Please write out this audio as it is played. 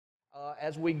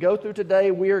As we go through today,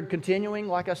 we are continuing,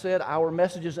 like I said, our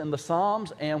messages in the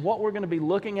Psalms, and what we're going to be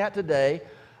looking at today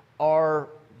are,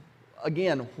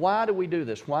 again, why do we do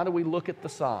this? Why do we look at the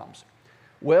Psalms?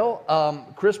 Well,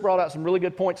 Chris brought out some really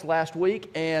good points last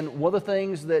week, and one of the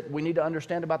things that we need to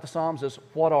understand about the Psalms is,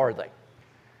 what are they?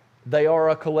 They are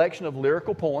a collection of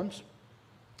lyrical poems.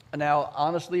 Now,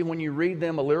 honestly, when you read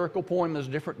them, a lyrical poem is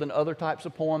different than other types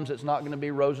of poems. It's not going to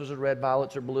be roses are red,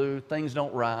 violets are blue, things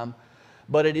don't rhyme,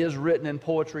 but it is written in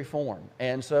poetry form.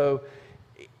 And so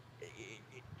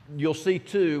you'll see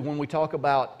too, when we talk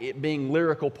about it being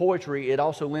lyrical poetry, it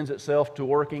also lends itself to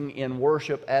working in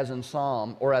worship as in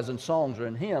psalm, or as in songs or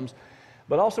in hymns.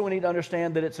 But also we need to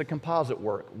understand that it's a composite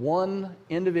work. One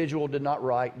individual did not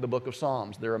write the book of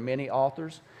Psalms. There are many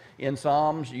authors. In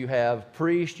Psalms, you have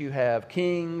priests, you have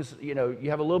kings, you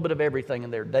have a little bit of everything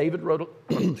in there. David wrote,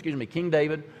 King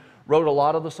David wrote a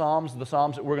lot of the Psalms. The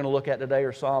Psalms that we're going to look at today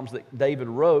are Psalms that David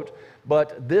wrote.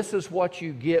 But this is what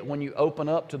you get when you open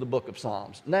up to the book of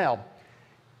Psalms. Now,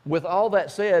 with all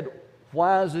that said,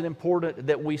 why is it important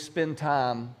that we spend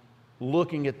time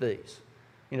looking at these?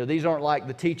 These aren't like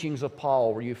the teachings of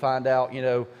Paul, where you find out,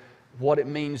 what it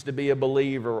means to be a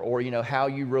believer, or how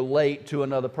you relate to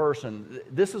another person.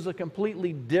 This is a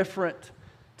completely different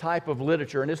type of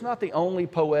literature, and it's not the only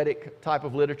poetic type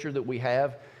of literature that we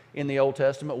have in the Old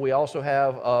Testament. We also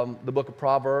have the book of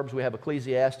Proverbs, we have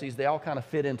Ecclesiastes. They all kind of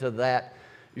fit into that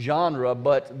genre,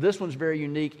 but this one's very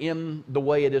unique in the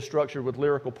way it is structured with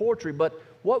lyrical poetry. But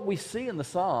what we see in the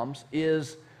Psalms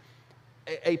is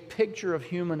a picture of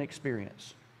human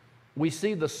experience. We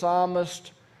see the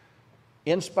psalmist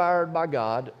inspired by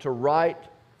God to write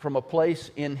from a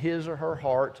place in his or her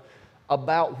heart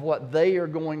about what they are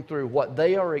going through, what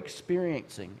they are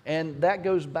experiencing. And that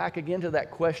goes back again to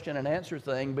that question and answer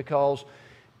thing, because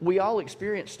we all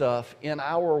experience stuff in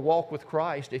our walk with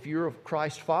Christ, if you're a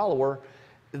Christ follower,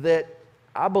 that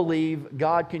I believe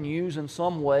God can use in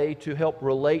some way to help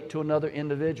relate to another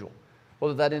individual.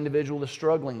 Whether that individual is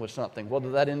struggling with something, whether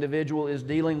that individual is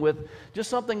dealing with just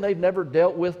something they've never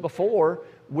dealt with before,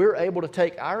 we're able to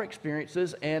take our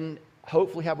experiences and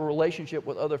hopefully have a relationship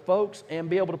with other folks and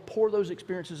be able to pour those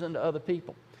experiences into other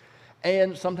people.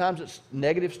 And sometimes it's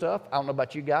negative stuff. I don't know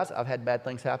about you guys. I've had bad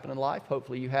things happen in life.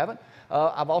 Hopefully you haven't.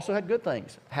 I've also had good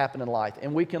things happen in life,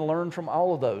 and we can learn from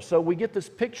all of those. So we get this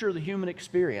picture of the human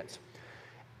experience.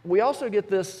 We also get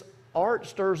this art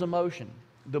stirs emotion.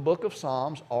 The book of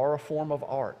Psalms are a form of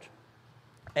art.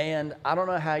 And I don't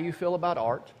know how you feel about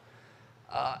art.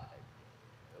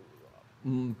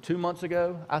 2 months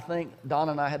ago, I think, Don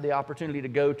and I had the opportunity to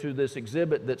go to this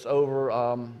exhibit that's over,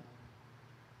 I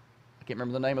can't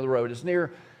remember the name of the road. It's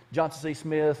near Johnson C.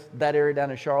 Smith, that area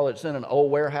down in Charlotte. It's in an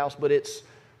old warehouse, but it's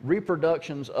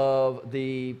reproductions of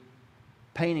the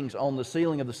paintings on the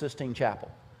ceiling of the Sistine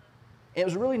Chapel. It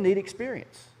was a really neat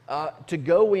experience. To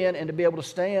go in and to be able to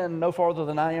stand no farther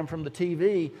than I am from the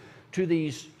TV to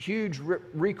these huge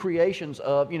recreations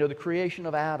of, the creation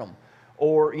of Adam,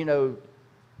 or,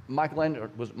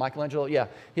 Michelangelo, yeah,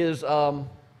 his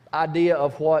idea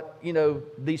of what,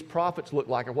 these prophets looked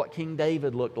like, or what King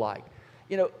David looked like,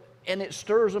 and it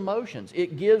stirs emotions.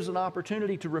 It gives an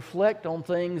opportunity to reflect on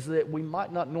things that we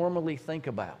might not normally think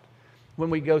about when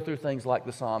we go through things like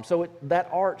the Psalms. So that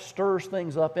art stirs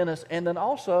things up in us, and then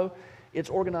also it's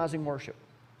organizing worship.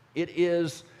 It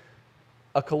is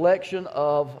a collection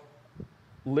of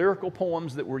lyrical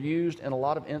poems that were used in a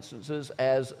lot of instances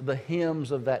as the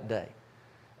hymns of that day.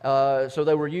 So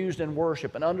they were used in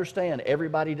worship. And understand,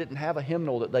 everybody didn't have a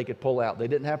hymnal that they could pull out. They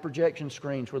didn't have projection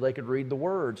screens where they could read the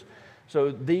words.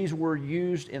 So these were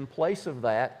used in place of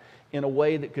that in a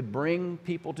way that could bring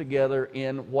people together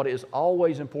in what is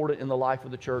always important in the life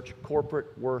of the church,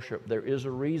 corporate worship. There is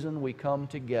a reason we come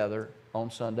together on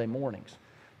Sunday mornings,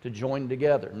 to join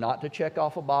together, not to check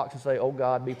off a box and say, oh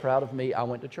God, be proud of me, I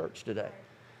went to church today.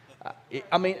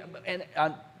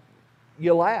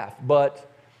 You laugh, but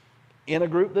in a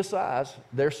group this size,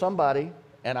 there's somebody,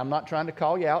 and I'm not trying to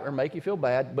call you out or make you feel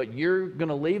bad, but you're going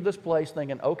to leave this place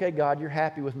thinking, okay, God, you're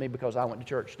happy with me because I went to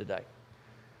church today.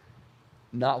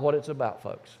 Not what it's about,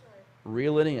 folks.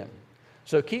 Reel it in.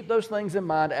 So keep those things in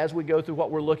mind as we go through what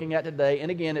we're looking at today.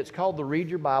 And again, it's called the Read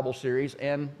Your Bible series,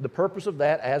 and the purpose of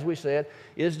that, as we said,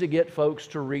 is to get folks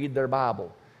to read their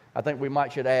Bible. I think we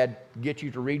should add, get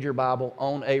you to read your Bible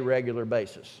on a regular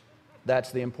basis.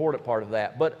 That's the important part of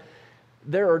that. But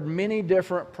there are many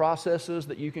different processes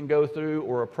that you can go through,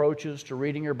 or approaches to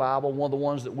reading your Bible. One of the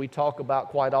ones that we talk about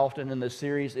quite often in this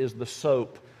series is the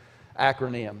SOAP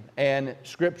acronym, and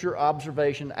Scripture,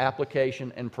 Observation,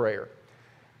 Application, and Prayer.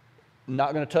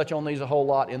 Not going to touch on these a whole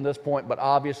lot in this point, but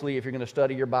obviously if you're going to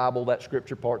study your Bible, that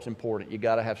scripture part's important. You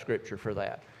got to have scripture for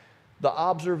that. The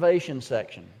observation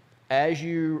section, as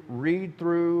you read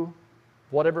through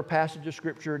whatever passage of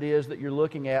scripture it is that you're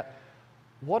looking at,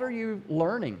 what are you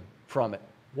learning from it?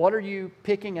 What are you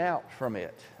picking out from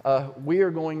it? We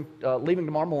are leaving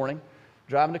tomorrow morning,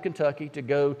 driving to Kentucky to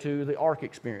go to the Ark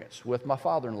Experience with my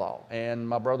father-in-law and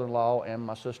my brother-in-law and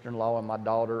my sister-in-law and my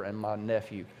daughter and my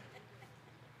nephew.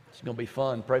 It's going to be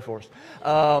fun. Pray for us.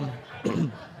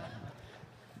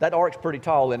 That ark's pretty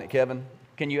tall, isn't it, Kevin?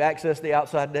 Can you access the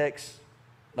outside decks?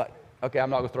 Okay, I'm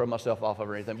not going to throw myself off of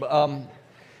or anything. But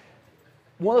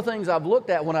one of the things I've looked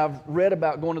at when I've read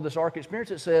about going to this Ark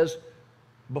Experience, it says,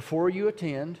 before you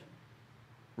attend,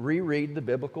 reread the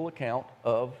biblical account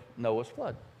of Noah's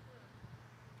flood.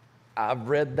 I've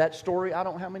read that story I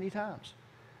don't know how many times.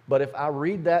 But if I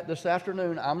read that this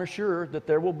afternoon, I'm sure that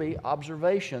there will be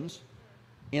observations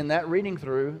in that reading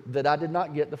through that I did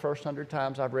not get the first 100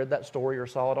 times I've read that story or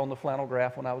saw it on the flannel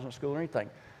graph when I was in school or anything.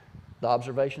 The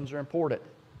observations are important.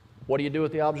 What do you do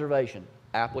with the observation?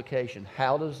 Application.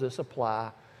 How does this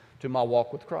apply to my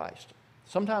walk with Christ?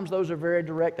 Sometimes those are very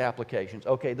direct applications.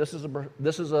 Okay, this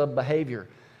is a behavior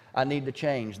I need to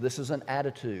change. This is an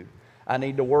attitude I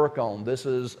need to work on. This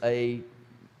is I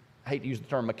hate to use the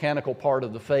term mechanical part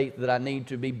of the faith that I need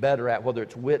to be better at, whether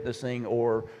it's witnessing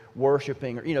or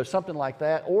worshiping or something like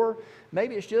that. Or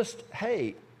maybe it's just,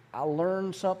 hey, I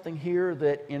learned something here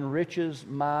that enriches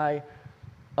my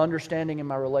understanding in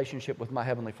my relationship with my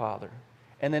Heavenly Father.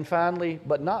 And then finally,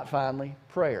 but not finally,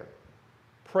 prayer.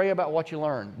 Pray about what you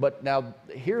learn. But now,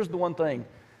 here's the one thing.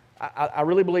 I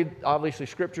really believe, obviously,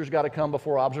 Scripture's got to come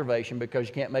before observation, because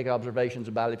you can't make observations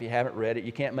about it if you haven't read it.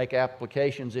 You can't make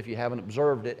applications if you haven't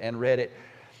observed it and read it.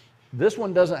 This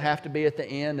one doesn't have to be at the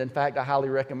end. In fact, I highly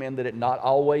recommend that it not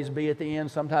always be at the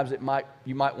end. Sometimes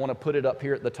you might want to put it up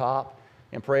here at the top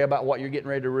and pray about what you're getting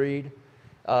ready to read.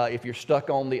 If you're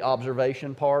stuck on the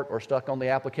observation part or stuck on the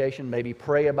application, maybe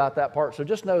pray about that part. So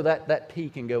just know that that P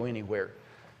can go anywhere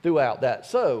throughout that.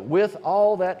 So with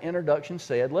all that introduction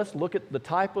said, let's look at the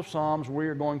type of Psalms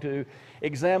we're going to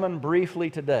examine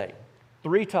briefly today.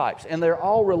 3 types, and they're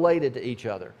all related to each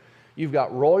other. You've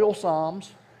got royal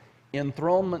Psalms,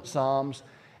 enthronement Psalms,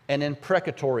 and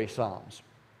imprecatory Psalms.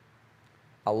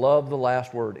 I love the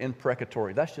last word,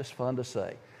 imprecatory. That's just fun to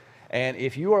say. And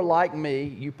if you are like me,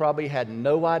 you probably had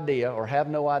no idea or have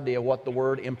no idea what the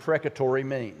word imprecatory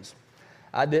means.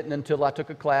 I didn't until I took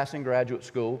a class in graduate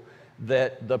school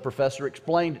that the professor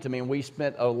explained it to me, and we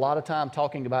spent a lot of time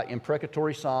talking about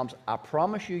imprecatory Psalms. I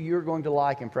promise you, you're going to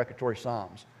like imprecatory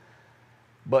Psalms.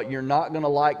 But you're not going to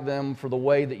like them for the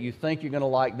way that you think you're going to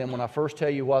like them when I first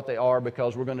tell you what they are,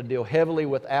 because we're going to deal heavily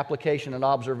with application and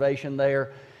observation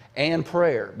there and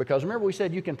prayer. Because remember, we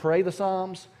said you can pray the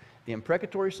Psalms. The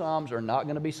imprecatory Psalms are not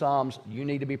going to be Psalms you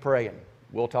need to be praying.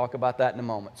 We'll talk about that in a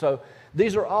moment. So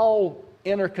these are all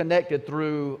interconnected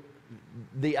through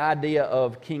the idea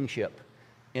of kingship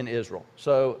in Israel.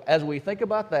 So as we think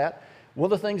about that,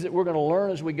 one of the things that we're going to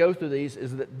learn as we go through these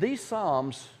is that these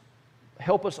Psalms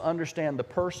help us understand the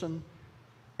person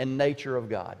and nature of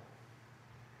God.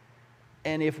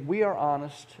 And if we are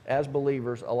honest as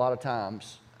believers, a lot of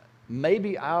times,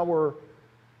 maybe our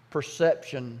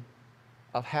perception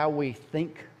of how we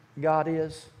think God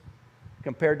is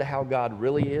compared to how God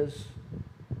really is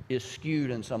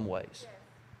skewed in some ways.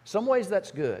 Some ways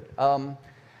that's good. I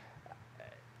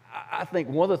think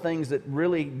one of the things that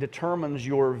really determines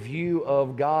your view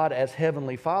of God as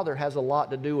Heavenly Father has a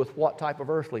lot to do with what type of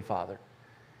earthly father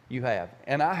you have.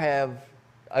 And I have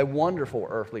a wonderful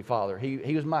earthly father.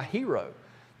 He was my hero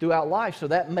throughout life, so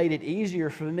that made it easier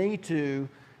for me to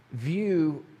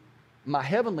view my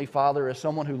Heavenly Father as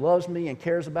someone who loves me and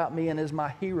cares about me and is my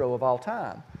hero of all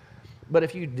time. But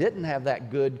if you didn't have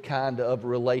that good kind of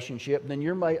relationship, then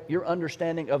your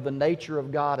understanding of the nature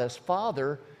of God as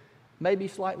Father may be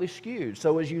slightly skewed.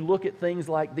 So as you look at things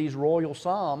like these royal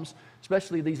Psalms,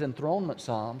 especially these enthronement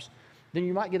Psalms, then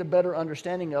you might get a better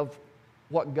understanding of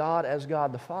what God as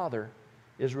God the Father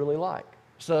is really like.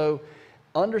 So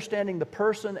understanding the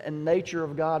person and nature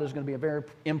of God is going to be a very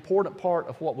important part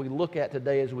of what we look at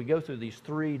today as we go through these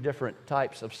 3 different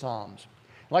types of Psalms.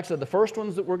 Like I said, the first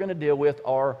ones that we're going to deal with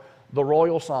are the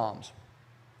royal Psalms.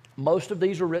 Most of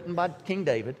these were written by King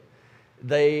David.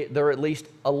 There are at least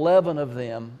 11 of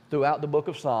them throughout the book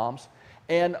of Psalms.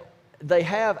 And they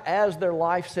have as their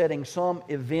life setting some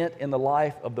event in the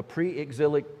life of the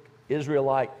pre-exilic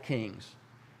Israelite kings.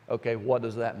 Okay, what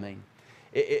does that mean?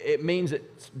 It means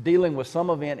it's dealing with some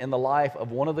event in the life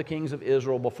of one of the kings of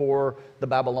Israel before the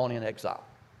Babylonian exile.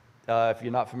 If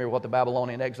you're not familiar with what the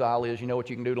Babylonian exile is, you know what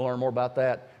you can do to learn more about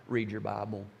that? Read your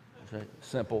Bible. It's a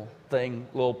simple thing,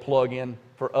 little plug-in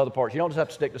for other parts. You don't just have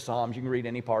to stick to Psalms. You can read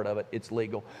any part of it. It's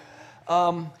legal.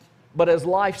 But as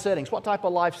life settings, what type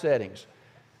of life settings?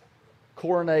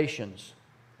 Coronations,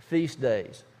 feast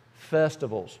days,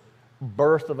 festivals,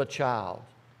 birth of a child,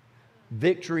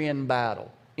 victory in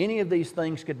battle. Any of these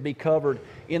things could be covered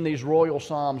in these royal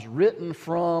psalms written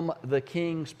from the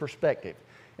king's perspective.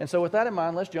 And so with that in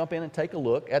mind, let's jump in and take a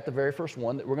look at the very first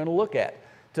one that we're going to look at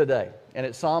today. And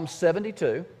it's Psalm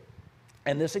 72.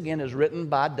 And this again is written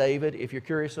by David. If you're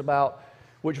curious about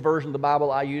which version of the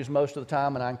Bible I use most of the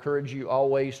time, and I encourage you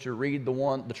always to read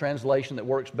the translation that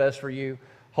works best for you,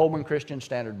 Holman Christian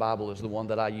Standard Bible is the one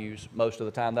that I use most of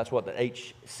the time. That's what the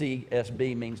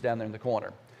HCSB means down there in the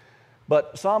corner.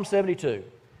 But Psalm 72,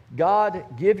 God,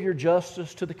 give your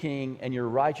justice to the king and your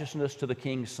righteousness to the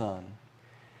king's son.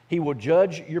 He will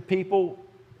judge your people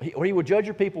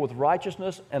with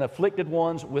righteousness and afflicted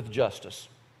ones with justice.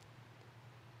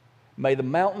 May the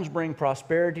mountains bring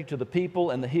prosperity to the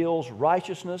people and the hills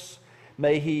righteousness.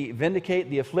 May he vindicate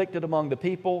the afflicted among the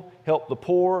people, help the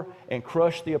poor, and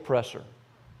crush the oppressor.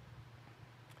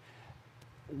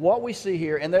 What we see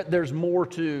here, and there's more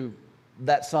to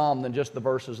that psalm than just the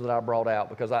verses that I brought out,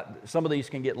 because some of these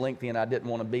can get lengthy and I didn't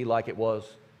want to be like it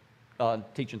was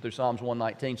teaching through Psalms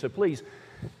 119. So please,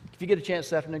 if you get a chance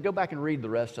this afternoon, go back and read the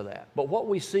rest of that. But what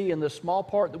we see in this small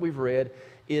part that we've read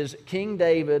is King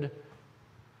David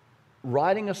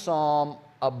writing a psalm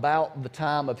about the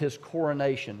time of his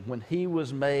coronation when he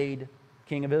was made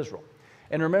king of Israel.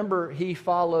 And remember, he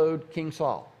followed King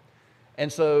Saul.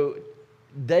 And so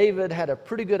David had a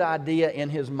pretty good idea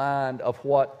in his mind of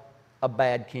what a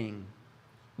bad king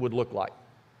would look like.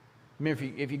 I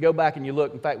mean, if you go back and you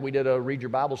look, in fact, we did a Read Your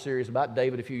Bible series about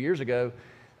David a few years ago.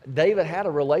 David had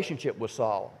a relationship with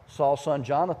Saul. Saul's son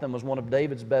Jonathan was one of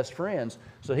David's best friends,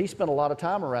 so he spent a lot of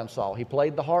time around Saul. He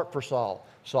played the harp for Saul.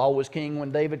 Saul was king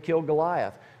when David killed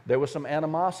Goliath. There was some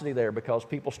animosity there because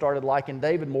people started liking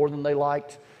David more than they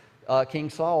liked King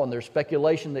Saul, and there's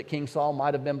speculation that King Saul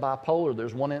might have been bipolar.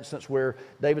 There's one instance where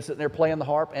David's sitting there playing the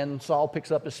harp and Saul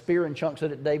picks up his spear and chunks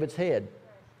it at David's head.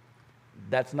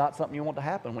 That's not something you want to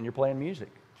happen when you're playing music.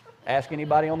 Ask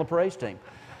anybody on the praise team.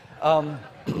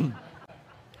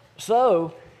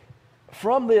 So,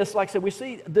 from this, like I said, we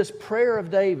see this prayer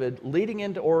of David leading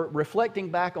into or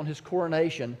reflecting back on his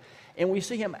coronation, and we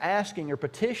see him asking or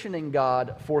petitioning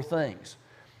God for things,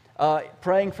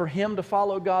 praying for him to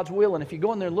follow God's will. And if you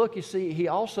go in there and look, you see he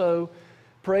also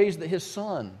prays that his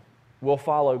son will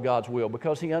follow God's will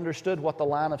because he understood what the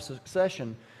line of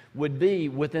succession would be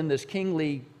within this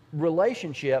kingly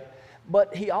relationship.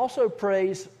 But he also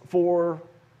prays for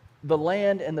the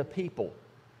land and the people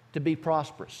to be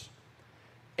prosperous.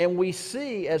 And we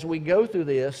see, as we go through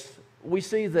this, we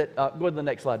see that, go to the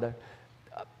next slide, Dave.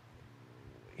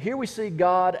 Here we see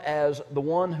God as the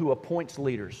one who appoints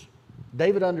leaders.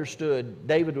 David understood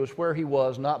David was where he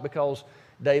was, not because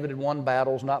David had won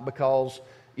battles, not because,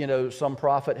 some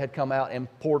prophet had come out and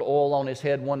poured oil on his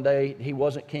head one day. He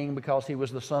wasn't king because he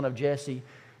was the son of Jesse.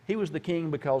 He was the king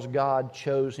because God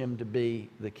chose him to be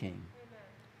the king.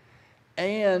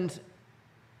 Amen. And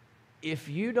if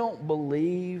you don't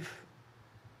believe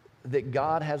that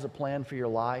God has a plan for your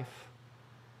life,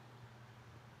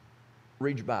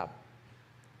 read your Bible.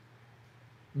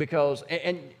 Because,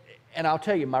 and I'll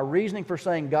tell you, my reasoning for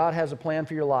saying God has a plan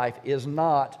for your life is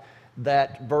not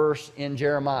that verse in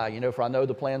Jeremiah, for I know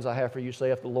the plans I have for you,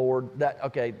 saith the Lord.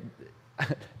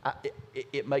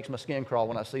 It makes my skin crawl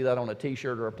when I see that on a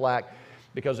t-shirt or a plaque,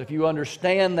 because if you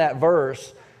understand that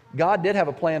verse, God did have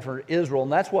a plan for Israel,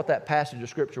 and that's what that passage of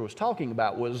Scripture was talking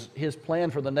about, was his plan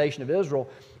for the nation of Israel,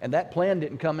 and that plan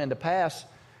didn't come into pass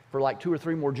for like 2 or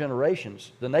 3 more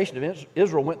generations. The nation of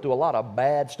Israel went through a lot of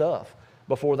bad stuff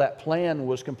before that plan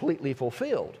was completely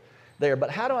fulfilled there. But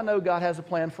how do I know God has a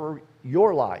plan for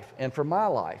your life and for my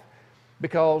life?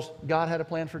 Because God had a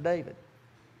plan for David.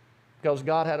 Because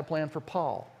God had a plan for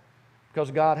Paul.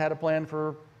 Because God had a plan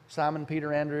for Simon,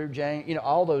 Peter, Andrew, James,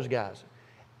 all those guys.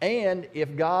 And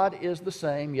if God is the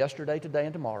same yesterday, today,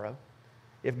 and tomorrow,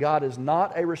 if God is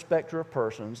not a respecter of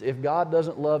persons, if God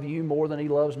doesn't love you more than he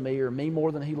loves me or me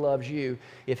more than he loves you,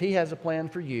 if he has a plan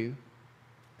for you,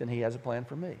 then he has a plan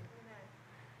for me. Amen.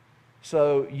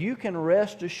 So you can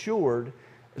rest assured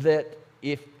that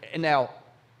and now,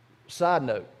 side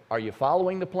note, are you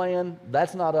following the plan?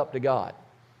 That's not up to God.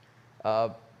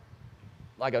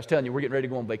 Like I was telling you, we're getting ready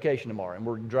to go on vacation tomorrow, and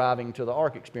we're driving to the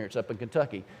Ark Experience up in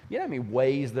Kentucky. You know how many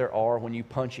ways there are when you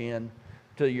punch in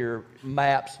to your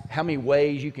maps, how many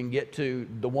ways you can get to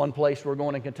the one place we're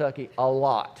going in Kentucky? A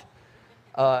lot.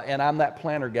 and I'm that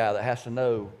planner guy that has to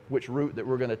know which route that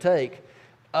we're going to take.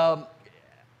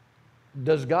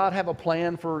 Does God have a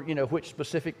plan for, which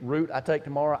specific route I take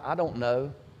tomorrow? I don't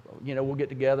know. We'll get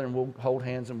together and we'll hold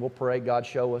hands and we'll pray, God,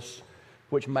 show us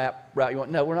which route you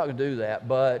want. No, we're not going to do that,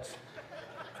 but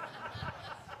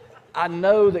I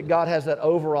know that God has that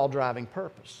overall driving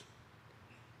purpose.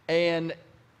 And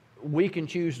we can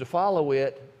choose to follow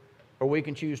it or we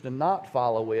can choose to not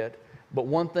follow it. But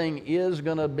one thing is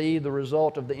going to be the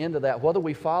result of the end of that. Whether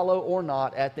we follow or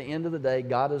not, at the end of the day,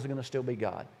 God is going to still be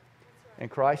God. And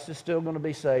Christ is still going to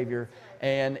be Savior.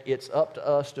 And it's up to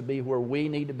us to be where we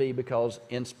need to be, because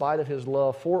in spite of His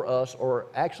love for us, or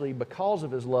actually because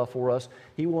of His love for us,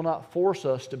 He will not force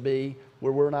us to be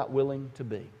where we're not willing to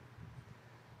be.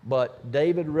 But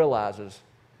David realizes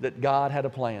that God had a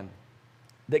plan,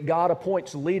 that God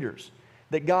appoints leaders,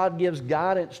 that God gives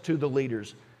guidance to the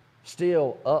leaders,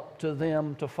 still up to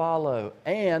them to follow.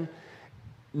 And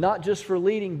not just for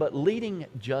leading, but leading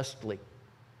justly.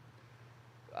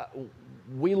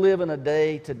 We live in a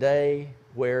day today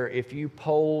where if you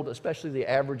polled, especially the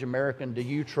average American, do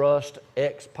you trust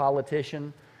X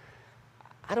politician?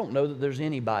 I don't know that there's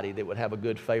anybody that would have a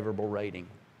good favorable rating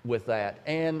with that.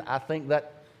 And I think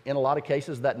that in a lot of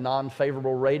cases that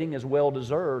non-favorable rating is well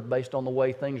deserved based on the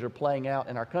way things are playing out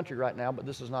in our country right now. But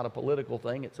this is not a political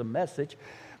thing, it's a message.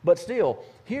 But still,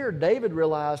 here David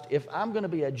realized, if I'm going to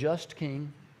be a just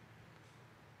king,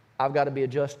 I've got to be a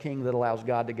just king that allows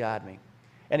God to guide me.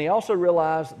 And he also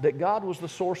realized that God was the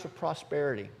source of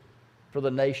prosperity for the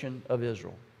nation of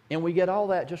Israel. And we get all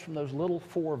that just from those little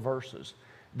 4 verses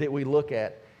that we look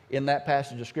at in that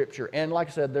passage of Scripture. And like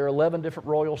I said, there are 11 different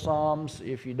royal psalms.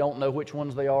 If you don't know which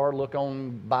ones they are, look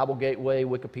on Bible Gateway,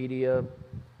 Wikipedia,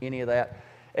 any of that.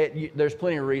 There's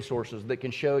plenty of resources that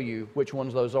can show you which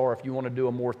ones those are if you want to do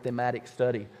a more thematic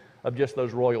study of just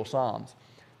those royal psalms.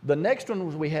 The next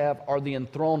ones we have are the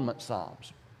enthronement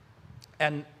psalms.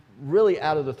 And really,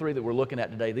 out of the 3 that we're looking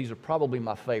at today, these are probably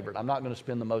my favorite. I'm not going to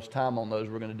spend the most time on those.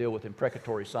 We're going to deal with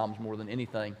imprecatory psalms more than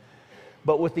anything.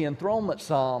 But with the enthronement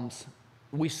psalms,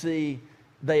 we see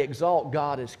they exalt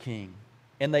God as king,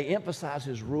 and they emphasize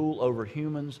His rule over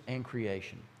humans and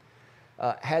creation.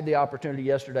 Had the opportunity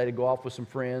yesterday to go off with some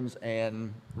friends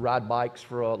and ride bikes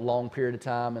for a long period of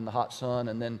time in the hot sun,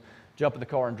 and then jump in the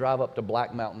car and drive up to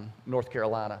Black Mountain, North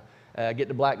Carolina. Get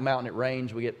to Black Mountain, it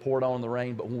rains, we get poured on in the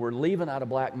rain, but when we're leaving out of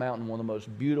Black Mountain, one of the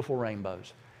most beautiful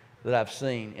rainbows that I've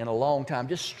seen in a long time,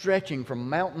 just stretching from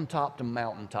mountaintop to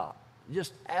mountaintop.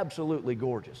 Just absolutely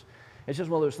gorgeous. It's just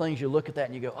one of those things, you look at that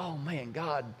and you go, oh man,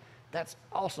 God, that's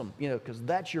awesome, because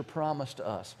that's your promise to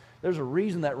us. There's a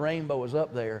reason that rainbow is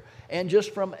up there. And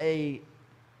just from a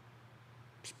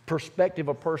perspective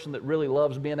of a person that really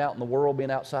loves being out in the world,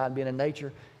 being outside, being in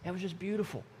nature, it was just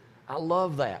beautiful. I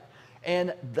love that.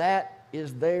 And that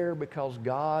is there because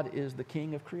God is the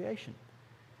King of creation.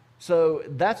 So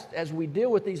that's, as we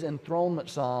deal with these enthronement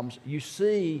psalms, you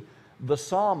see the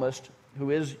psalmist,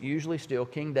 who is usually still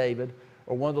King David,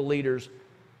 or one of the leaders,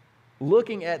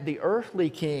 looking at the earthly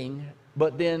king,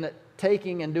 but then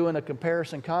taking and doing a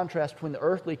comparison contrast between the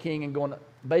earthly king and going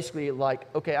basically like,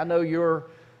 okay, I know you're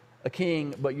a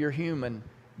king, but you're human.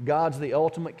 God's the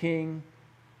ultimate king,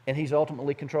 and He's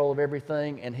ultimately control of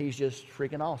everything, and He's just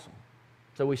freaking awesome.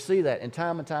 So we see that in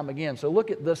time and time again. So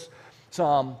look at this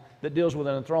psalm that deals with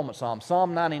an enthronement psalm,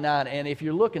 Psalm 99. And if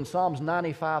you're looking, Psalms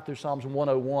 95 through Psalms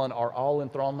 101 are all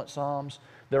enthronement psalms.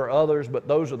 There are others, but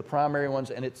those are the primary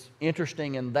ones. And it's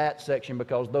interesting in that section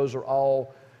because those are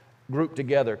all grouped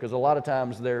together. Because a lot of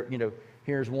times they're,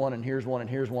 here's one and here's one and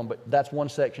here's one. But that's one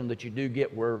section that you do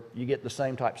get where you get the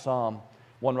same type psalm,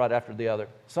 one right after the other.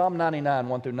 Psalm 99,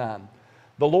 1 through 9.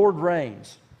 The Lord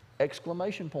reigns!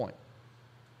 Exclamation point.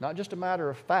 Not just a matter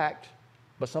of fact,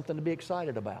 but something to be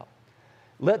excited about.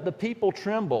 Let the people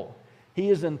tremble. He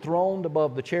is enthroned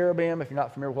above the cherubim. If you're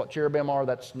not familiar with what cherubim are,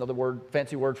 that's another word,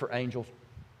 fancy word for angels.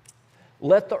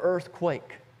 Let the earth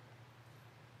quake.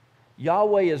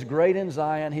 Yahweh is great in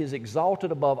Zion. He is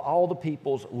exalted above all the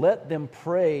peoples. Let them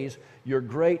praise your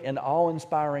great and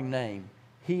awe-inspiring name.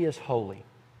 He is holy.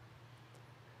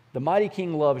 The mighty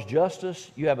King loves justice.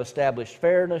 You have established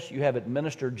fairness. You have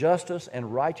administered justice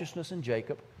and righteousness in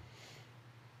Jacob.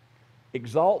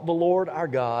 Exalt the Lord our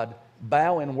God.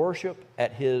 Bow in worship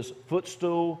at His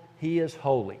footstool. He is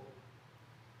holy.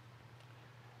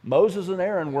 Moses and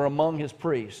Aaron were among His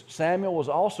priests. Samuel was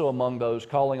also among those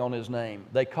calling on His name.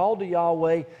 They called to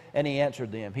Yahweh, and He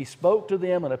answered them. He spoke to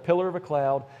them in a pillar of a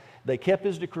cloud. They kept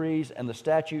His decrees and the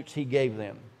statutes He gave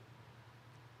them.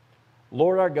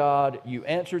 Lord our God, You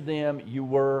answered them. You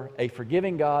were a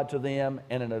forgiving God to them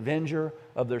and an avenger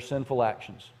of their sinful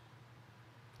actions.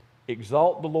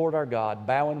 Exalt the Lord our God,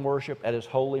 bow in worship at his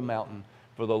holy mountain,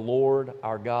 for the Lord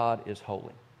our God is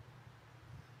holy.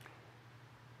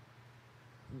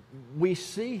 We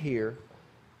see here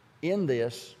in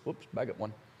this, back up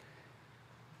one,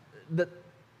 that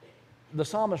the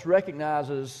psalmist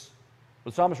recognizes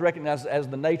as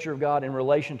the nature of God in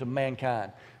relation to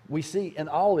mankind. We see in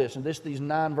all this, in these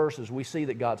 9 verses, we see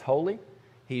that God's holy,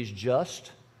 he's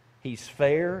just, he's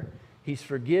fair, he's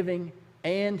forgiving,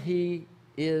 and he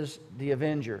is the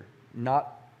avenger,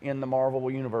 not in the Marvel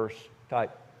Universe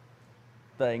type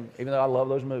thing, even though I love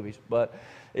those movies, but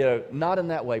not in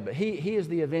that way. But he is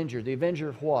the avenger. The avenger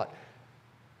of what?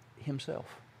 Himself.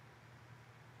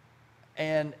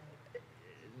 And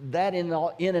that in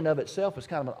and of itself is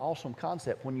kind of an awesome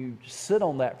concept when you sit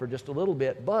on that for just a little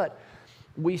bit. But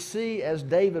we see as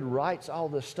David writes all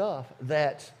this stuff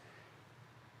that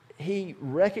he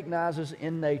recognizes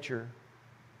in nature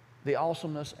the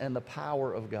awesomeness and the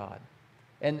power of God.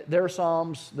 And there are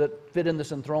psalms that fit in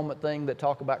this enthronement thing that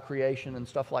talk about creation and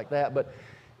stuff like that. But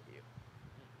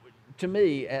to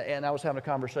me, and I was having a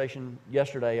conversation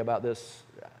yesterday about this,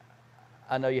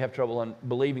 I know you have trouble in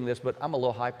believing this, but I'm a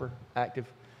little hyperactive.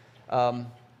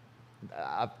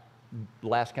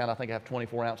 Last count, I think I have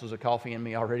 24 ounces of coffee in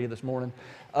me already this morning.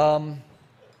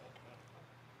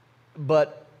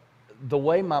 But the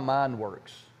way my mind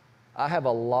works, I have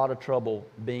a lot of trouble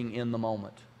being in the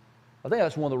moment. I think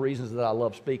that's one of the reasons that I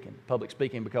love public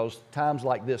speaking, because times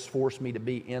like this force me to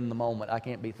be in the moment. I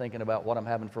can't be thinking about what I'm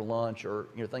having for lunch or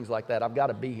things like that. I've got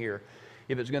to be here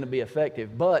if it's going to be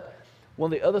effective. But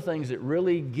one of the other things that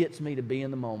really gets me to be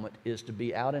in the moment is to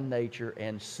be out in nature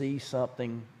and see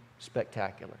something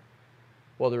spectacular.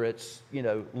 Whether it's,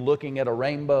 looking at a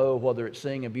rainbow, whether it's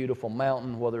seeing a beautiful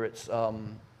mountain, whether it's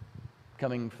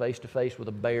coming face to face with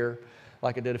a bear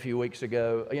like I did a few weeks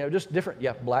ago. Just different,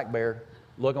 black bear.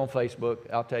 Look on Facebook.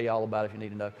 I'll tell you all about it if you need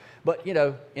to know. But,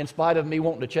 in spite of me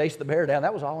wanting to chase the bear down,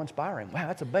 that was all inspiring. Wow,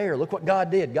 that's a bear. Look what God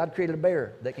did. God created a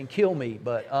bear that can kill me.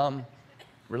 But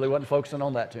really wasn't focusing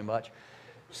on that too much.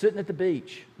 Sitting at the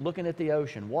beach, looking at the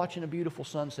ocean, watching a beautiful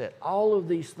sunset. All of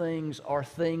these things are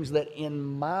things that in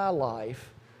my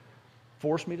life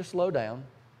force me to slow down,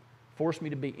 force me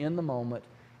to be in the moment,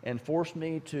 and force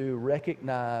me to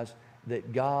recognize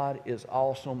that God is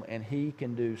awesome and he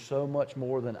can do so much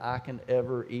more than I can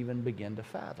ever even begin to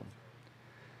fathom.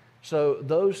 So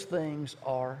those things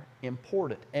are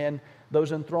important. And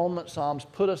those enthronement psalms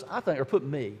put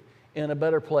me in a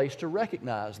better place to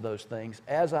recognize those things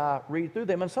as I read through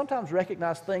them, and sometimes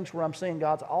recognize things where I'm seeing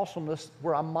God's awesomeness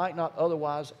where I might not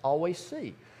otherwise always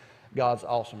see God's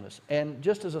awesomeness. And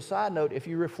just as a side note, if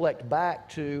you reflect back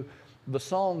to the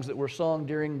songs that were sung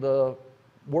during the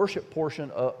worship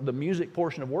portion, the music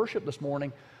portion of worship this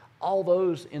morning, all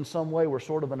those in some way were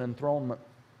sort of an enthronement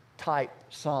type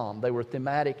psalm. They were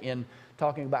thematic in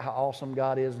talking about how awesome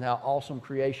God is and how awesome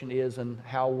creation is and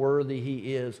how worthy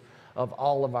he is of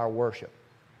all of our worship.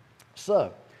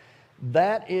 So,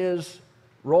 that is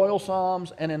royal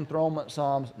psalms and enthronement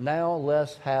psalms. Now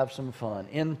let's have some fun.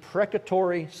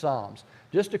 Imprecatory psalms.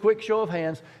 Just a quick show of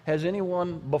hands. Has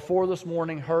anyone before this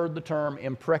morning heard the term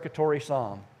imprecatory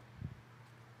psalm?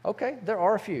 Okay, there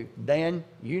are a few. Dan,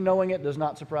 you knowing it does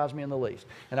not surprise me in the least.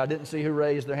 And I didn't see who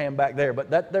raised their hand back there, but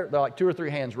there are like 2 or 3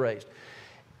 hands raised.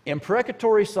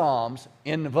 Imprecatory psalms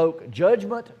invoke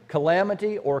judgment,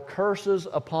 calamity, or curses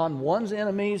upon one's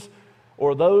enemies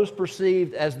or those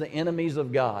perceived as the enemies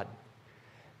of God.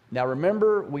 Now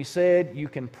remember, we said you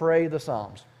can pray the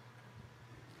psalms.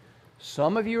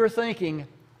 Some of you are thinking,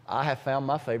 I have found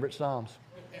my favorite psalms.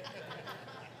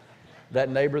 That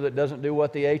neighbor that doesn't do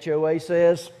what the HOA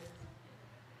says,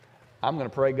 I'm going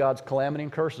to pray God's calamity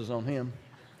and curses on him.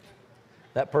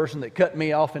 That person that cut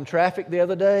me off in traffic the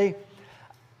other day,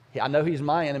 I know he's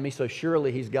my enemy, so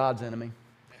surely he's God's enemy.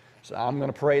 So I'm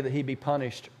going to pray that he be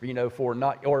punished, for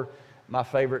not, or my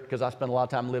favorite, because I spent a lot of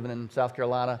time living in South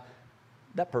Carolina,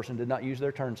 that person did not use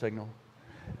their turn signal.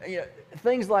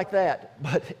 Things like that.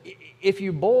 But if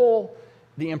you boil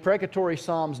the imprecatory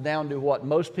psalms down to what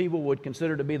most people would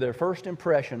consider to be their first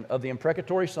impression of the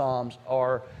imprecatory psalms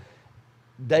are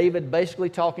David basically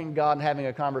talking to God and having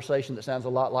a conversation that sounds a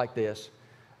lot like this.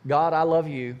 God, I love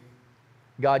you.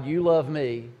 God, you love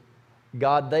me.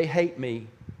 God, they hate me.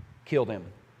 Kill them.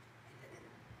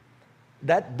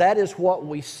 That is what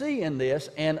we see in this,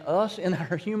 and us in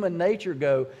our human nature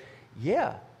go,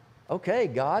 yeah, okay,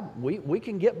 God, we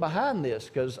can get behind this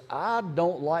because I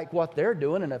don't like what they're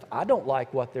doing, and if I don't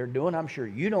like what they're doing, I'm sure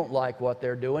you don't like what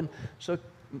they're doing. So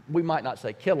we might not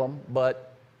say kill them,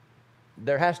 but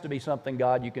there has to be something,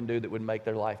 God, you can do that would make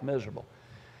their life miserable.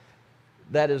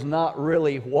 That is not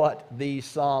really what these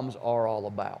psalms are all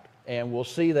about. And we'll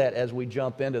see that as we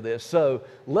jump into this. So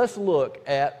let's look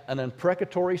at an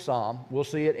imprecatory psalm. We'll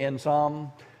see it in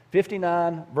Psalm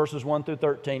 59, verses 1 through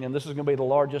 13. And this is going to be the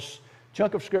largest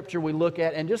chunk of Scripture we look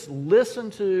at. And just listen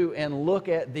to and look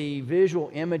at the visual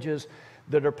images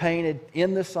that are painted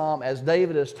in this psalm as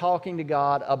David is talking to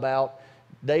God about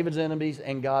David's enemies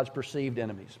and God's perceived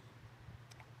enemies.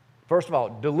 First of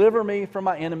all, deliver me from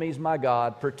my enemies, my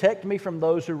God. Protect me from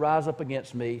those who rise up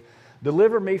against me.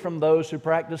 Deliver me from those who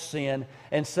practice sin,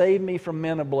 and save me from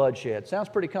men of bloodshed. Sounds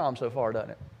pretty calm so far, doesn't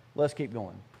it? Let's keep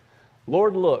going.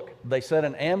 Lord, look, they set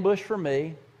an ambush for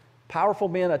me. Powerful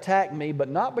men attack me, but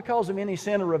not because of any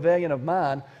sin or rebellion of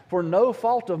mine. For no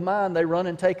fault of mine, they run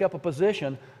and take up a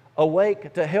position.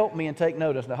 Awake to help me and take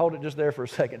notice. Now hold it just there for a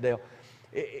second, Dale.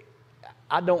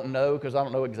 I don't know, because I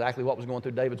don't know exactly what was going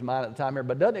through David's mind at the time here,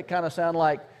 but doesn't it kind of sound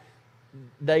like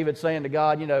David saying to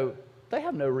God, you know, they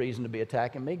have no reason to be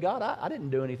attacking me. God, I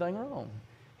didn't do anything wrong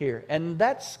here. And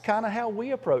that's kind of how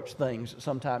we approach things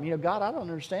sometimes. You know, God, I don't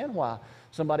understand why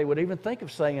somebody would even think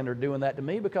of saying or doing that to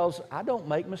me, because I don't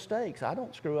make mistakes. I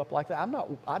don't screw up like that.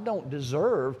 I don't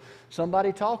deserve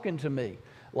somebody talking to me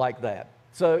like that.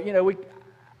 So, you know,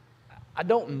 I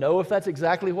don't know if that's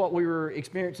exactly what we were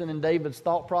experiencing in David's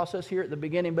thought process here at the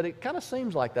beginning, but it kind of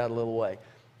seems like that a little way.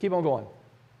 Keep on going.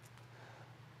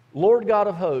 Lord God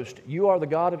of hosts, you are the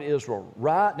God of Israel.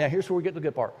 Now here's where we get the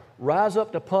good part. Rise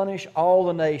up to punish all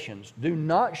the nations. Do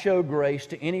not show grace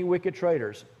to any wicked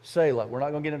traitors. Selah. We're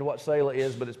not going to get into what Selah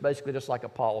is, but it's basically just like a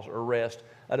pause or rest,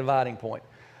 a dividing point.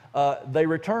 They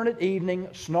return at evening,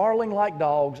 snarling like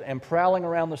dogs and prowling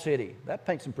around the city. That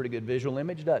paints some pretty good visual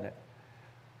image, doesn't it?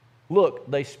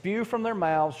 Look, they spew from their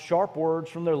mouths sharp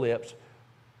words from their lips.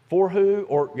 For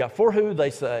who, they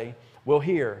say, will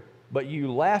hear. But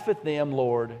you laugh at them,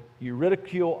 Lord. You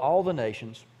ridicule all the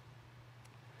nations.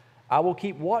 I will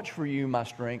keep watch for you, my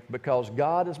strength, because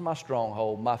God is my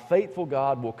stronghold. My faithful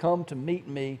God will come to meet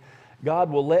me. God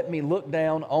will let me look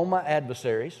down on my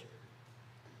adversaries.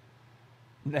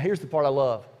 Now here's the part I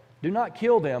love. Do not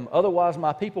kill them, otherwise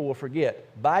my people will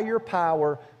forget. By your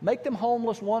power, make them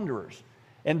homeless wanderers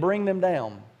and bring them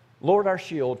down. Lord, our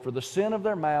shield, for the sin of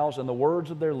their mouths and the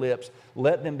words of their lips,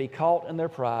 let them be caught in their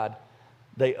pride.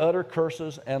 They utter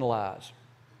curses and lies.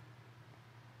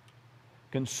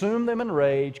 Consume them in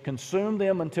rage, consume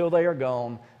them until they are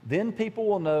gone. Then people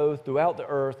will know throughout the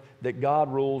earth that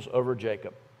God rules over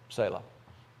Jacob. Selah.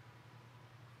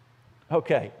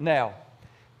 Okay, now,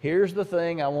 here's the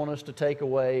thing I want us to take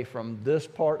away from this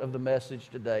part of the message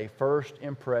today. First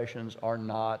impressions are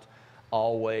not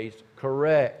always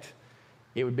correct.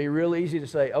 It would be real easy to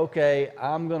say, okay,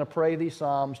 I'm going to pray these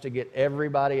Psalms to get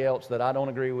everybody else that I don't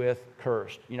agree with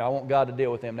cursed. You know, I want God to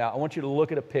deal with them. Now, I want you to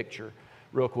look at a picture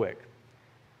real quick.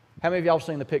 How many of y'all have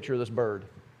seen the picture of this bird?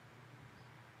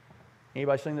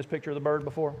 Anybody seen this picture of the bird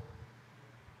before?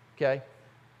 Okay.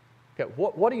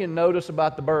 What do you notice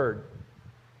about the bird?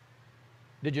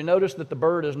 Did you notice that the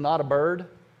bird is not a bird?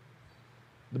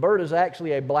 The bird is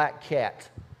actually a black cat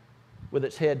with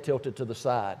its head tilted to the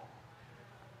side.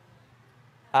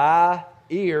 Eye,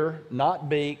 ear, not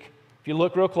beak. If you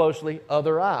look real closely,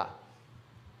 other eye.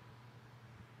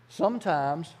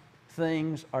 Sometimes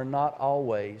things are not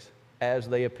always as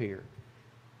they appear.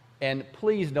 And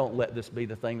please don't let this be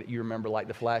the thing that you remember, like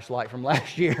the flashlight from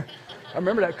last year. I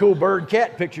remember that cool bird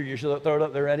cat picture. You should throw it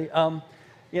up there, Eddie.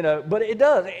 You know, but it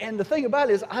does. And the thing about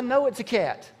it is, I know it's a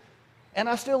cat, and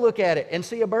I still look at it and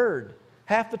see a bird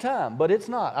half the time, but it's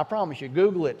not. I promise you.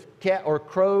 Google it, cat or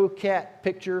crow cat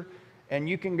picture, and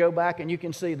you can go back and you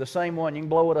can see the same one. You can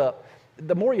blow it up.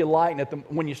 The more you lighten it,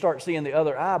 when you start seeing the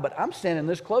other eye, but I'm standing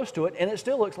this close to it, and it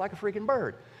still looks like a freaking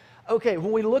bird. Okay,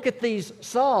 when we look at these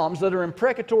Psalms that are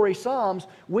imprecatory Psalms,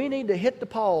 we need to hit the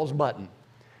pause button.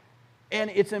 And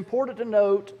it's important to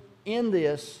note in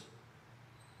this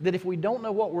that if we don't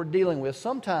know what we're dealing with,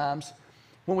 sometimes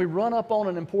when we run up on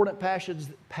an important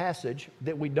passage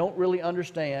that we don't really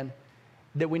understand,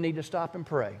 that we need to stop and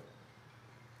pray.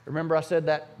 Remember I said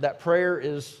that prayer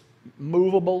is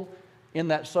movable in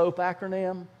that SOAP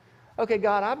acronym? Okay,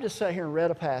 God, I've just sat here and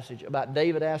read a passage about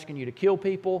David asking you to kill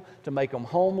people, to make them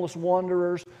homeless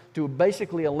wanderers, to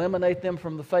basically eliminate them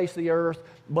from the face of the earth,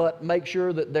 but make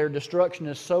sure that their destruction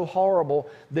is so horrible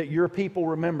that your people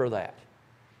remember that.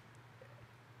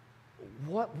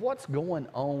 What's going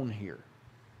on here?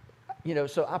 You know,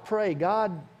 so I pray,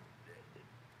 God,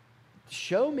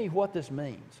 show me what this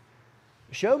means.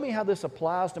 Show me how this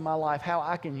applies to my life, how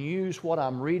I can use what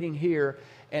I'm reading here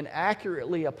and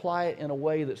accurately apply it in a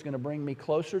way that's going to bring me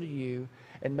closer to you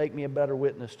and make me a better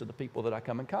witness to the people that I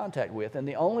come in contact with. And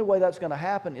the only way that's going to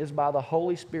happen is by the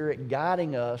Holy Spirit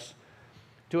guiding us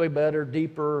to a better,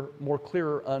 deeper, more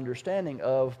clearer understanding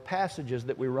of passages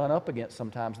that we run up against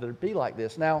sometimes that would be like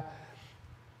this. Now,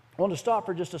 I want to stop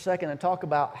for just a second and talk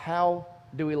about how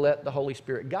do we let the Holy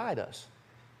Spirit guide us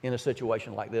in a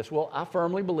situation like this. Well, I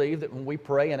firmly believe that when we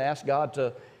pray and ask God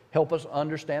to help us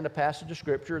understand a passage of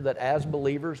Scripture, that as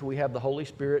believers we have the Holy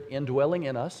Spirit indwelling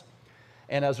in us.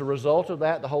 And as a result of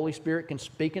that, the Holy Spirit can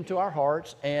speak into our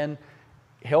hearts and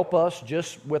help us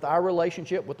just with our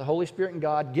relationship with the Holy Spirit and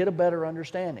God get a better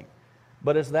understanding.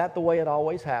 But is that the way it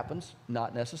always happens?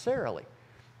 Not necessarily.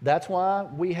 That's why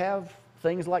we have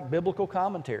things like biblical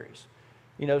commentaries.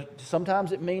 You know,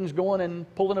 sometimes it means going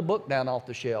and pulling a book down off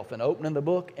the shelf and opening the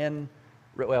book and,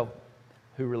 well,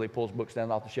 who really pulls books down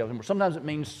off the shelf anymore? Sometimes it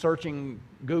means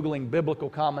Googling biblical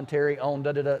commentary on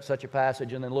such a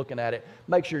passage and then looking at it.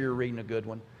 Make sure you're reading a good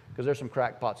one, because there's some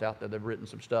crackpots out there that have written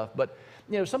some stuff. But,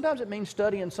 you know, sometimes it means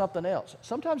studying something else.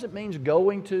 Sometimes it means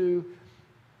going to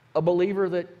a believer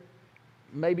that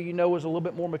maybe you know is a little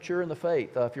bit more mature in the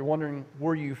faith. If you're wondering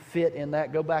where you fit in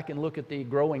that, go back and look at the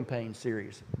Growing Pains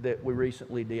series that we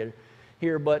recently did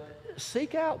here. But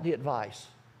seek out the advice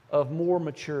of more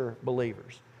mature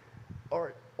believers.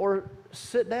 Or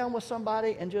sit down with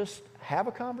somebody and just have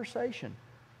a conversation.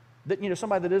 That, you know,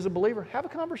 somebody that is a believer, have a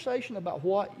conversation about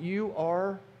what you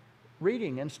are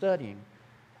reading and studying.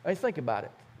 I mean, think about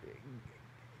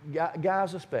it.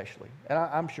 Guys especially, and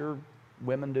I'm sure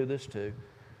women do this too,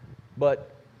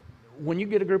 but when you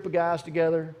get a group of guys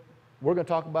together, we're going to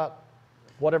talk about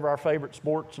whatever our favorite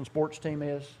sports team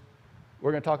is.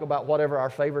 We're going to talk about whatever our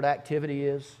favorite activity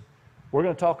is. We're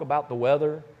going to talk about the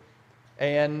weather.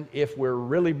 And if we're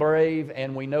really brave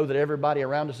and we know that everybody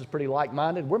around us is pretty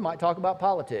like-minded, we might talk about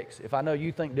politics. If I know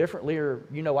you think differently or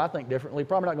you know I think differently,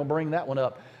 probably not going to bring that one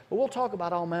up. But we'll talk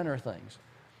about all manner of things.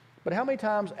 But how many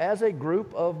times as a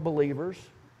group of believers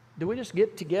do we just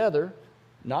get together,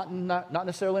 not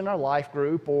necessarily in our life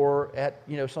group or at,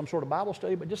 you know, some sort of Bible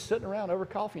study, but just sitting around over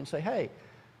coffee and say, hey,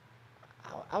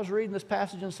 I was reading this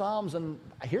passage in Psalms and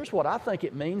here's what I think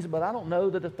it means, but I don't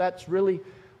know that if that's really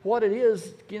what it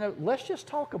is. You know, let's just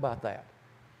talk about that.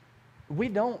 We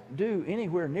don't do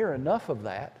anywhere near enough of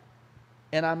that.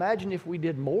 And I imagine if we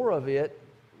did more of it,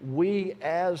 we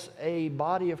as a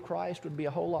body of Christ would be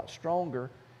a whole lot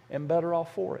stronger and better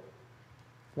off for it.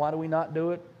 Why do we not do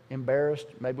it? Embarrassed.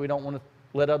 Maybe we don't want to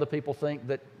let other people think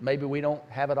that maybe we don't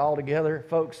have it all together.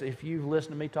 Folks, if you've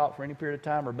listened to me talk for any period of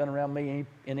time or been around me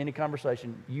in any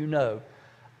conversation, you know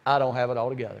I don't have it all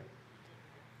together.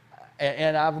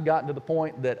 And I've gotten to the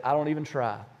point that I don't even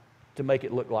try to make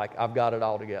it look like I've got it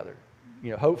all together. You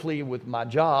know, hopefully with my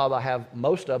job, I have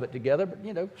most of it together, but,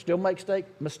 you know, still make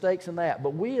mistakes in that.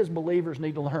 But we as believers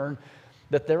need to learn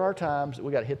that there are times that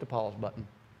we got to hit the pause button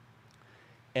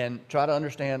and try to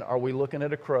understand, are we looking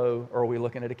at a crow or are we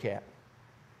looking at a cat?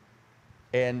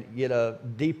 And get a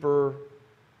deeper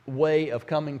way of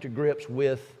coming to grips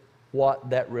with what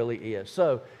that really is.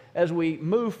 So, as we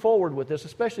move forward with this,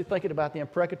 especially thinking about the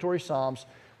imprecatory Psalms,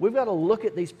 we've got to look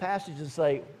at these passages and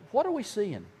say, what are we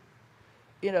seeing?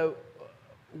 You know,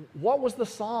 what was the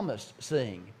psalmist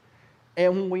seeing?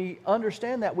 And when we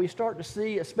understand that, we start to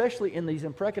see, especially in these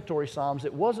imprecatory Psalms,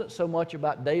 it wasn't so much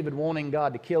about David wanting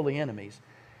God to kill the enemies.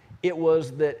 It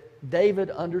was that David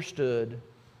understood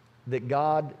that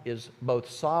God is both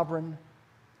sovereign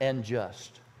and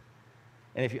just.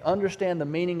 And if you understand the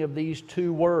meaning of these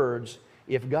two words,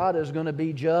 if God is going to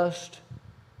be just,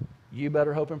 you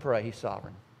better hope and pray He's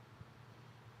sovereign.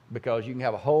 Because you can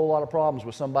have a whole lot of problems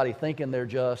with somebody thinking they're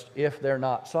just if they're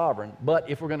not sovereign. But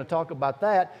if we're going to talk about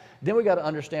that, then we've got to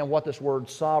understand what this word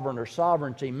sovereign or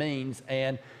sovereignty means.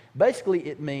 And basically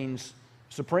it means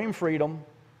supreme freedom,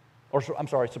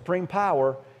 supreme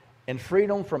power and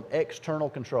freedom from external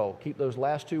control. Keep those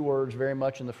last two words very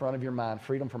much in the front of your mind,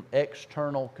 freedom from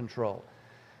external control.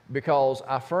 Because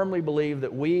I firmly believe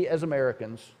that we as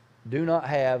Americans do not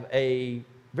have a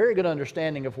very good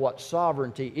understanding of what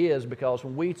sovereignty is, because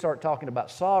when we start talking about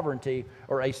sovereignty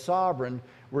or a sovereign,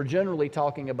 we're generally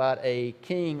talking about a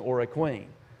king or a queen.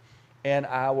 And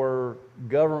our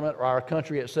government or our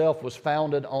country itself was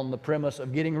founded on the premise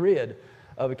of getting rid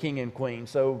of a king and queen.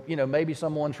 So, you know, maybe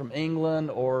someone from England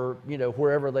or, you know,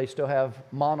 wherever they still have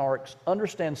monarchs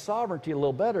understand sovereignty a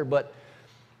little better, but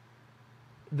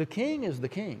the king is the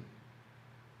king.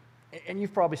 And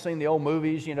you've probably seen the old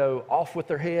movies, you know, Off with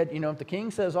Their Head. You know, if the king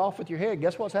says off with your head,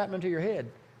 guess what's happening to your head?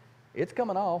 It's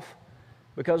coming off,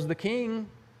 because the king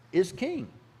is king.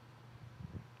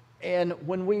 And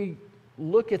when we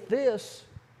look at this,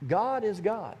 God is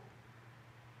God.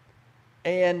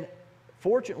 And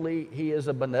fortunately, He is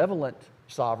a benevolent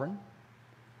sovereign.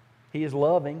 He is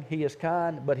loving, He is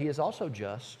kind, but He is also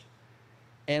just.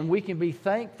 And we can be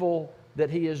thankful that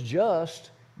He is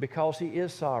just because He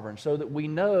is sovereign, so that we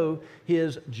know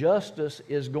His justice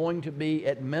is going to be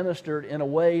administered in a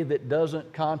way that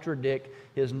doesn't contradict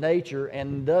His nature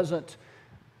and doesn't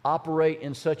operate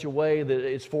in such a way that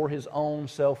it's for His own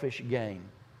selfish gain.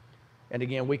 And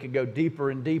again, we could go deeper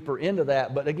and deeper into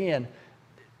that, but again,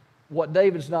 what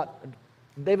David's not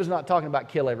talking about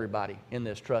kill everybody in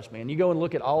this, trust me. And you go and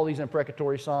look at all these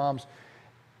imprecatory Psalms,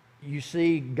 you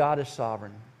see God is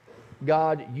sovereign.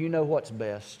 God, you know what's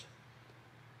best.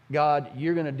 God,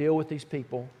 you're going to deal with these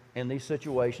people in these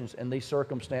situations and these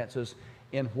circumstances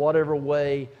in whatever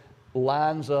way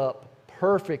lines up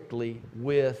perfectly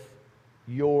with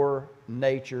your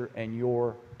nature and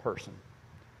your person.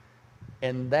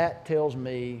 And that tells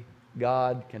me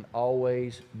God can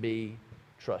always be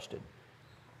trusted,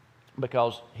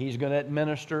 because He's going to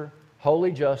administer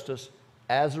holy justice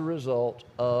as a result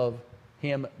of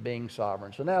Him being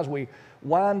sovereign. So now as we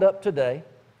wind up today,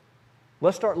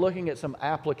 let's start looking at some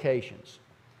applications.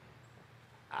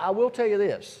 I will tell you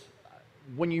this.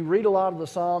 When you read a lot of the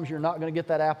Psalms, you're not going to get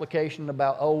that application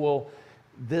about, oh, well,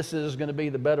 this is going to be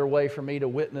the better way for me to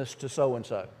witness to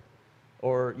so-and-so.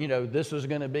 Or, this is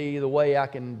going to be the way I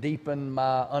can deepen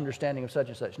my understanding of such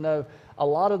and such. No, a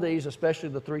lot of these, especially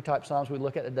the 3 type Psalms we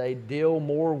look at today, deal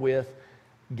more with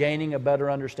gaining a better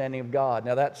understanding of God.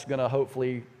 Now, that's going to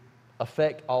hopefully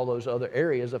affect all those other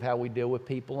areas of how we deal with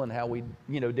people and how we,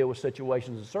 deal with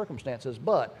situations and circumstances.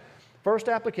 But first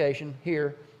application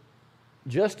here,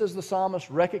 just as the psalmist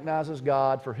recognizes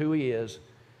God for who He is,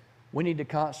 we need to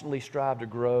constantly strive to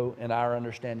grow in our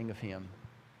understanding of Him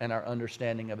and our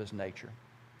understanding of His nature.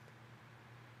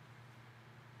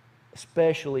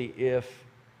 Especially if,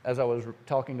 as I was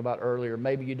talking about earlier,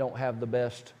 maybe you don't have the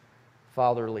best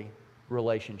fatherly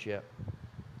relationship.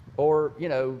 Or,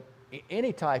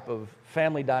 any type of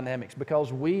family dynamics,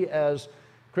 because we as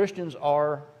Christians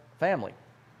are family.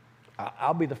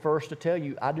 I'll be the first to tell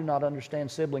you, I do not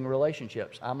understand sibling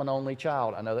relationships. I'm an only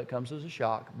child. I know that comes as a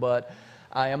shock, but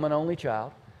I am an only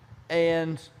child.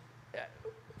 And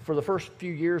for the first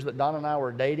few years that Donna and I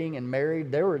were dating and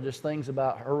married, there were just things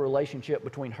about her relationship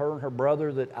between her and her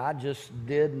brother that I just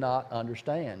did not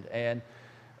understand. And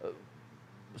I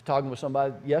was talking with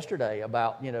somebody yesterday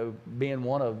about, being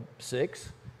one of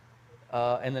 6.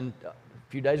 And then a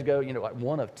few days ago, like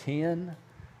one of 10.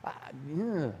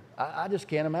 I just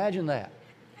can't imagine that.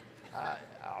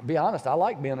 I'll be honest, I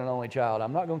like being an only child.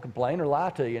 I'm not going to complain or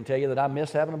lie to you and tell you that I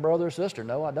miss having a brother or sister.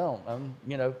 No, I don't.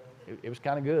 It was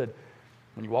kind of good.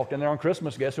 When you walked in there on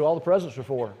Christmas, guess who all the presents were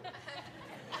for?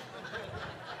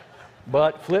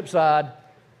 But flip side,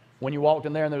 when you walked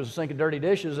in there and there was a sink of dirty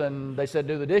dishes and they said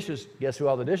do the dishes, guess who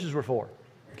all the dishes were for?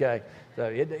 Okay, so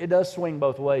it does swing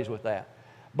both ways with that.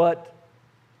 But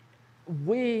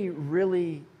I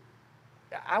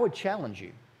would challenge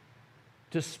you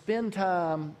to spend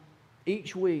time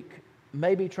each week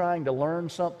maybe trying to learn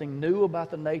something new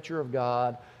about the nature of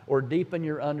God, or deepen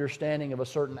your understanding of a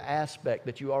certain aspect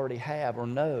that you already have or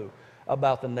know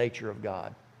about the nature of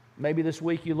God. Maybe this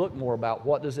week you look more about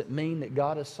what does it mean that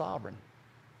God is sovereign?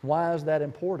 Why is that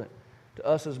important to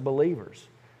us as believers?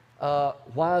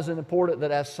 Why is it important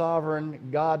that as sovereign,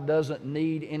 God doesn't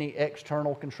need any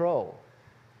external control?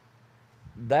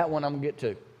 That one I'm going to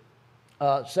get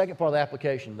to. Second part of the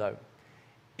application, though.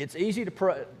 It's easy to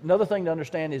pray. Another thing to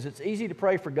understand is it's easy to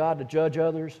pray for God to judge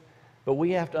others, but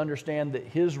we have to understand that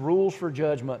His rules for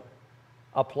judgment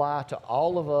apply to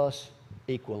all of us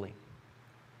equally.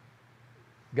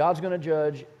 God's going to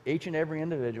judge each and every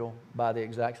individual by the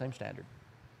exact same standard.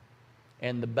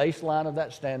 And the baseline of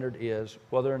that standard is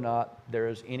whether or not there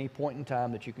is any point in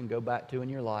time that you can go back to in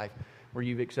your life where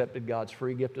you've accepted God's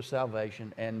free gift of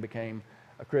salvation and became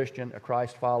a Christian, a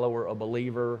Christ follower, a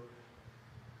believer,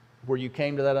 where you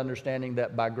came to that understanding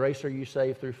that by grace are you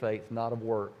saved through faith, not of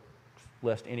works,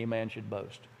 lest any man should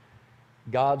boast.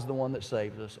 God's the one that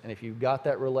saves us, and if you've got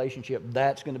that relationship,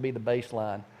 that's going to be the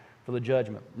baseline for the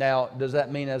judgment. Now, does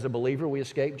that mean as a believer we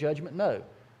escape judgment? No.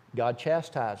 God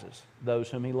chastises those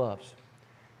whom He loves.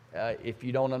 If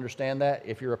you don't understand that,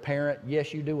 if you're a parent,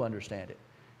 yes, you do understand it.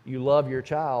 You love your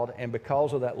child, and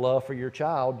because of that love for your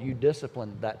child, you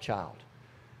discipline that child.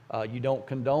 You don't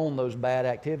condone those bad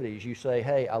activities. You say,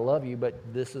 hey, I love you, but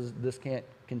this can't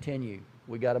continue.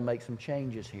 We got to make some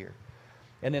changes here.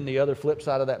 And then the other flip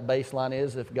side of that baseline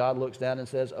is if God looks down and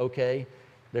says, okay,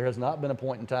 there has not been a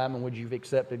point in time in which you've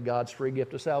accepted God's free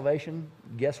gift of salvation,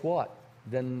 guess what?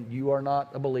 Then you are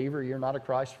not a believer, you're not a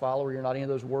Christ follower, you're not any of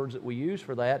those words that we use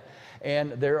for that,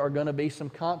 and there are going to be some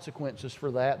consequences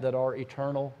for that are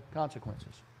eternal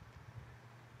consequences.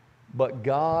 But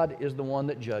God is the one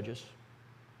that judges.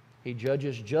 He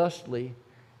judges justly,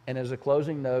 And as a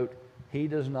closing note, He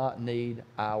does not need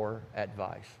our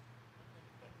advice.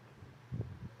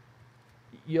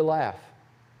 You laugh,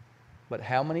 but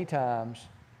how many times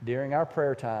during our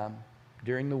prayer time,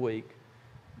 during the week,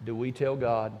 do we tell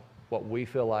God what we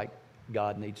feel like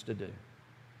God needs to do?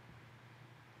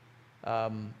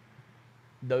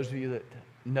 Those of you that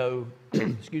know,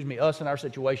 excuse me, us in our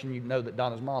situation, you know that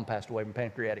Donna's mom passed away from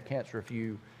pancreatic cancer a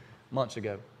few months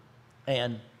ago.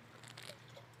 And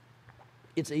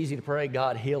it's easy to pray,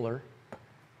 God, heal her.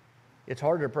 It's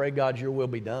harder to pray, God, your will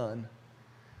be done.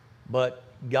 But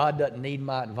God doesn't need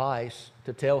my advice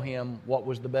to tell Him what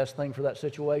was the best thing for that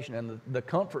situation. And the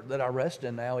comfort that I rest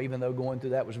in now, even though going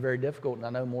through that was very difficult, and I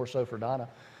know more so for Donna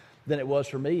than it was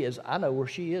for me, is I know where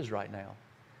she is right now.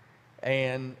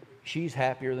 And she's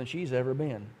happier than she's ever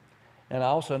been. And I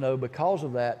also know because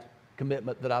of that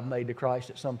commitment that I've made to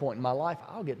Christ at some point in my life,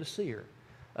 I'll get to see her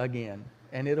again.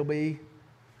 And it'll be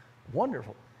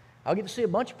wonderful. I'll get to see a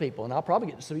bunch of people, and I'll probably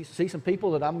get to see some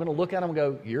people that I'm going to look at them and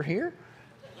go, you're here?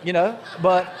 You know,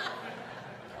 but,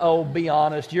 oh, be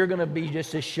honest, you're going to be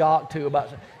just as shocked too about,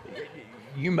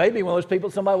 you may be one of those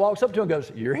people somebody walks up to and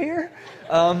goes, you're here?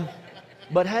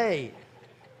 But hey,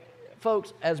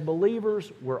 folks, as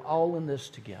believers, we're all in this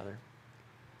together.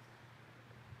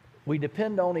 We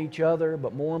depend on each other,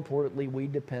 but more importantly, we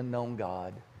depend on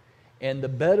God. And the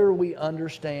better we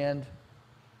understand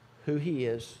who He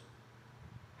is,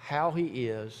 how He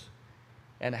is,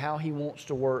 and how He wants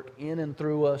to work in and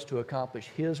through us to accomplish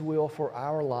His will for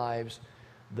our lives,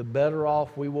 the better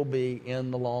off we will be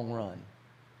in the long run.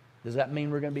 Does that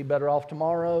mean we're going to be better off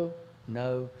tomorrow?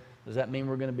 No. Does that mean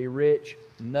we're going to be rich?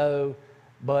 No.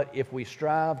 But if we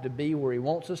strive to be where He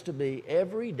wants us to be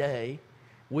every day,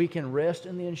 we can rest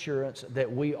in the assurance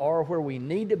that we are where we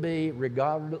need to be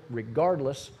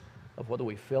regardless of whether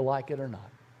we feel like it or not.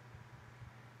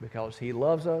 Because He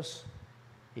loves us,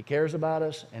 He cares about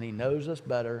us, and He knows us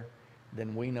better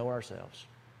than we know ourselves.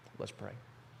 Let's pray.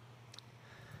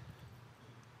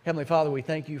 Heavenly Father, we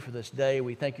thank You for this day.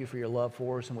 We thank You for Your love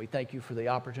for us, and we thank You for the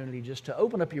opportunity just to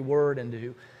open up Your Word and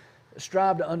to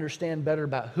strive to understand better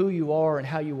about who You are and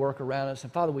how You work around us.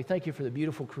 And Father, we thank You for the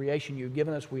beautiful creation You've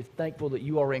given us. We're thankful that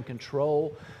You are in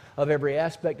control of every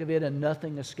aspect of it and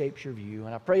nothing escapes Your view.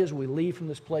 And I pray as we leave from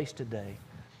this place today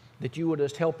that You would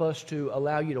just help us to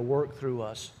allow You to work through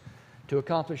us to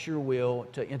accomplish Your will,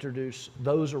 to introduce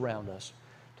those around us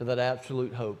to that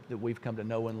absolute hope that we've come to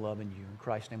know and love in You. In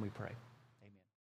Christ's name we pray.